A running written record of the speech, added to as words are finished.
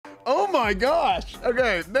Oh my gosh.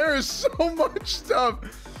 Okay, there is so much stuff.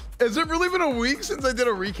 Has it really been a week since I did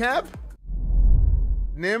a recap?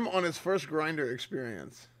 Nim on his first grinder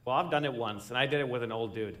experience. Well, I've done it once, and I did it with an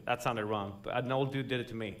old dude. That sounded wrong, but an old dude did it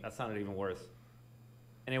to me. That sounded even worse.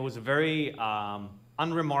 And it was very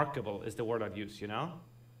unremarkable is the word I'd use, you know?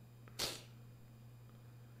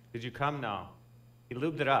 Did you come? No. He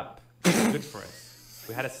lubed it up. Good for us.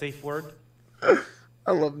 We had a safe word.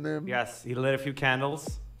 I love Nim. Yes, he lit a few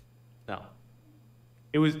candles. No.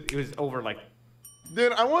 It was over like...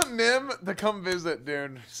 Dude, I want Nim to come visit,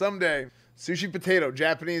 dude. Someday. Sushi potato,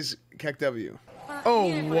 Japanese KEKW. Oh,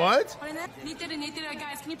 what?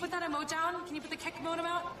 Guys, can you put that emote down? Can you put the kek emote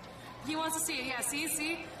out? He wants to see it. Yeah, see? You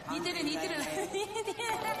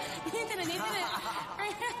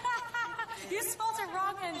spelled it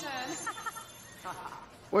wrong, Engine.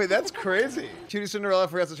 Wait, that's crazy. QTCinderella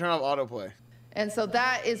forgot to turn off autoplay. And so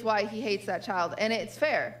that is why he hates that child. And it's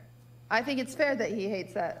fair. I think it's fair that he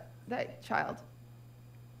hates that child.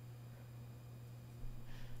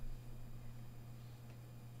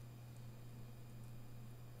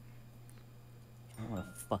 I want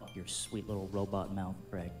to fuck your sweet little robot mouth,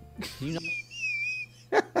 Craig. You know.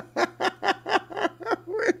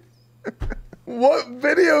 What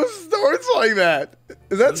video starts like that?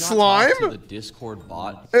 Is that slime? To the Discord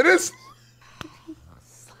bot. It is.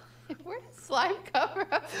 Where did slime come from?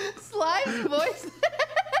 Slime's voice.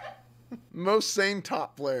 Most sane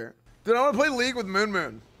top player. Dude, I want to play League with Moon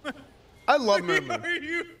Moon. I love Moon Moon. Are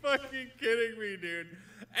you fucking kidding me, dude?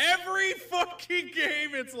 Every fucking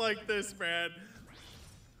game it's like this, man.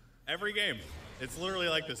 Every game. It's literally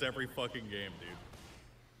like this every fucking game, dude.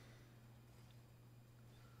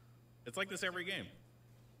 It's like this every game.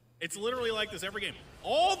 It's literally like this every game.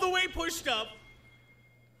 All the way pushed up.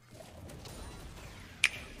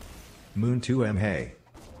 Moon 2M, hey.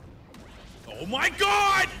 Oh my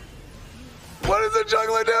god! What is the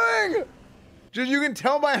jungler doing? Dude, you can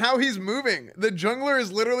tell by how he's moving. The jungler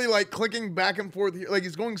is literally like clicking back and forth here. Like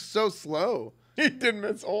he's going so slow. He didn't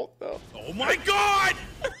miss ult though. Oh my god!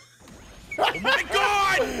 Oh my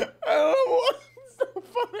god! I don't know what. It's so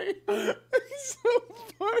funny. It's so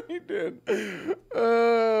funny, dude.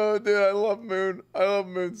 Oh, dude, I love Moon. I love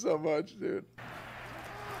Moon so much, dude.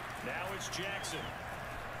 Now it's Jackson.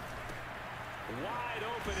 Wide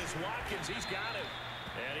open is Watkins. He's got it.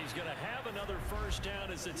 And he's going to have another first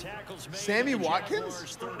down as the tackles made. Sammy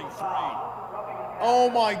Watkins? Oh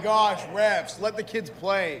my gosh, refs, let the kids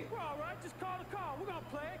play. We're all right. Just call the call. We're going to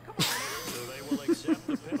play it. Come on. So they will accept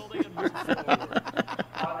the penalty and move forward.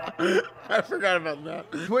 I forgot about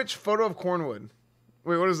that. Twitch photo of Cornwood.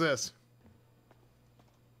 Wait, what is this?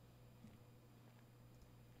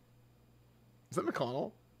 Is that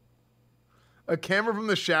McConnell? A camera from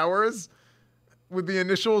the showers with the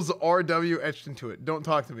initials RW etched into it. Don't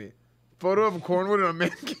talk to me. Photo of Cornwood and a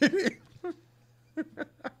man kitty.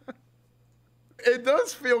 It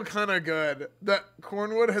does feel kind of good that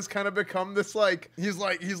Cornwood has kind of become this like he's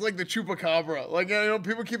like the chupacabra. Like, you know,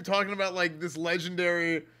 people keep talking about like this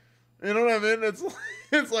legendary, you know what I mean?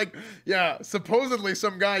 It's like, yeah, supposedly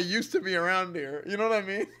some guy used to be around here. You know what I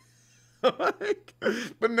mean? Like,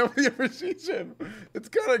 but nobody ever sees him. It's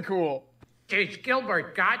kind of cool. It's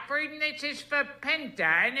Gilbert Gottfried, and this is for Penta,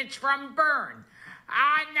 and it's from Bern.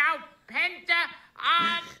 Now, Penta,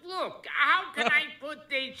 look, how can I put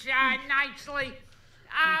this nicely?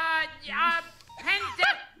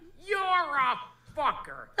 Penta, you're a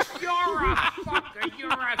fucker. You're a fucker.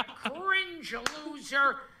 You're a cringe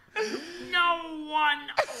loser. No one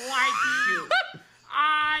likes you.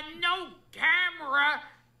 No camera,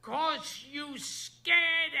 'cause you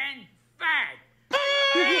scared and fat.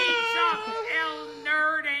 Raise up, El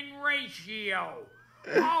Nerd and Ratio.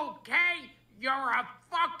 Okay, you're a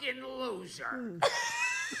fucking loser.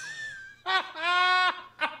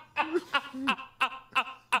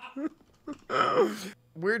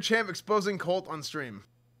 Weird champ exposing cult on stream.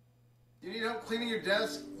 You need help cleaning your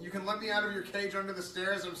desk? You can let me out of your cage under the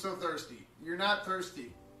stairs. I'm so thirsty. You're not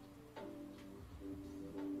thirsty.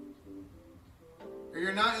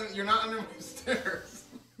 You're not under my stairs.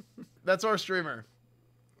 That's our streamer.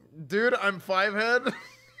 Dude, I'm 5head.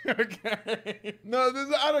 Okay. No, this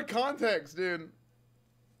is out of context, dude.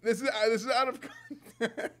 This is out of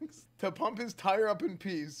context. To pump his tire up in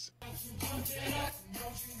peace.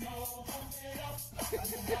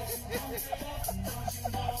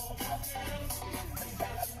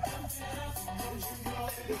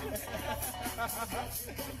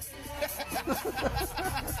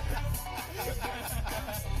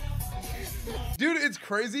 Dude, it's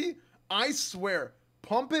crazy. I swear,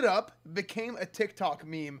 Pump It Up became a TikTok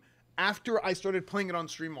meme after I started playing it on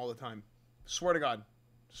stream all the time. Swear to God.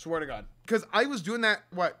 Swear to God. Because I was doing that,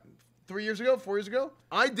 what, 3 years ago, 4 years ago?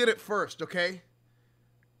 I did it first, okay?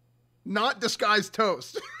 Not disguised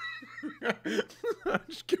toast.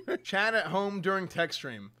 Just kidding. Chat at home during tech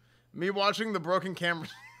stream. Me watching the broken camera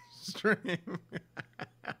stream.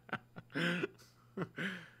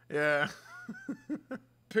 Yeah.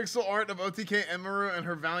 Pixel art of OTK Emiru and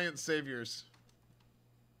her valiant saviors.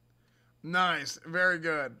 Nice. Very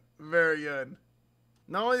good. Very good.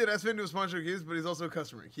 Not only did Esfand do a sponsor of Keeps, but he's also a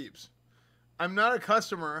customer at Keeps. I'm not a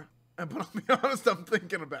customer, but I'll be honest, I'm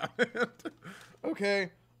thinking about it.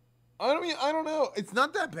 Okay. I don't know. It's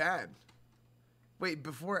not that bad. Wait,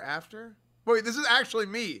 before or after? Wait, this is actually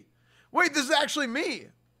me. Wait, this is actually me.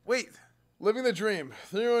 Wait. Living the dream.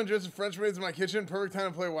 3-1 just French maids in my kitchen. Perfect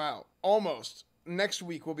time to play WoW. Almost. Next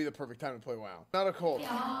week will be the perfect time to play WoW. Not a cold.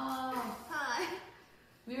 Hi.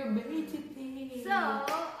 We are married today. So,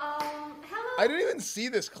 hello. I didn't even see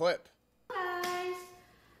this clip. Guys,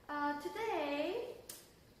 today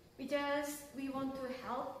we want to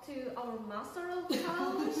help to our master of the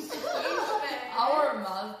house. Our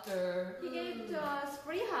master. He gave to us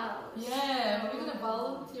free house. Yeah, we're gonna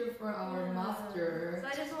volunteer for our master. So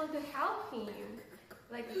I just want to help him,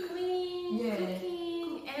 like cleaning,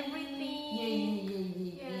 cooking,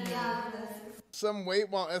 everything. Yeah. Some wait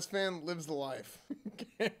while Esfand lives the life.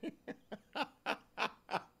 Okay.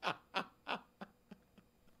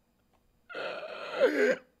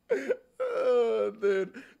 Oh,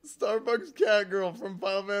 dude. Starbucks cat girl from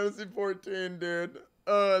Final Fantasy 14, dude.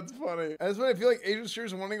 Oh, that's funny. I just want to feel like Asian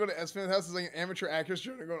streamers wanting to go to Esfand's house is like an amateur actress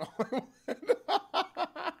trying to go to Hollywood.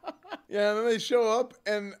 Yeah, and then they show up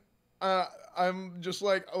and I'm just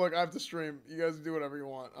like, oh, look, I have to stream. You guys do whatever you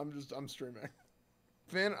want. I'm streaming.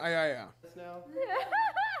 Finn, yeah. Now?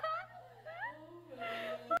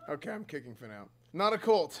 Okay, I'm kicking Finn out. Not a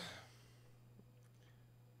cult.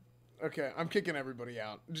 Okay, I'm kicking everybody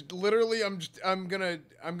out. Just, literally, I'm gonna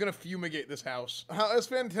fumigate this house. How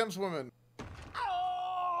Esfand tempts women.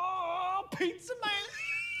 Oh, pizza man.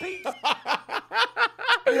 Pizza.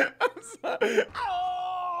 I'm sorry.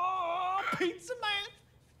 Oh, pizza man.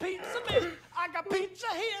 Pizza man. I got pizza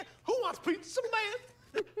here. Who wants pizza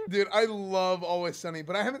man? Dude, I love Always Sunny,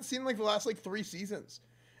 but I haven't seen like the last like 3 seasons.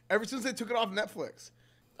 Ever since they took it off Netflix.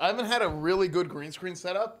 I haven't had a really good green screen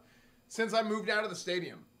setup since I moved out of the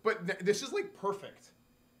stadium. But this is like perfect.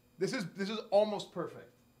 This is almost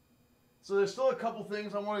perfect. So there's still a couple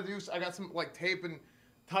things I want to do. So I got some like tape and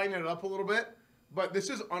tighten it up a little bit. But this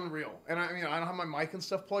is unreal. And I mean, I don't have my mic and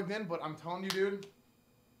stuff plugged in, but I'm telling you, dude,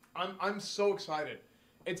 I'm so excited.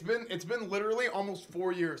 It's been literally almost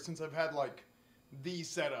 4 years since I've had like the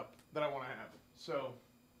setup that I want to have. So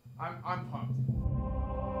I'm pumped.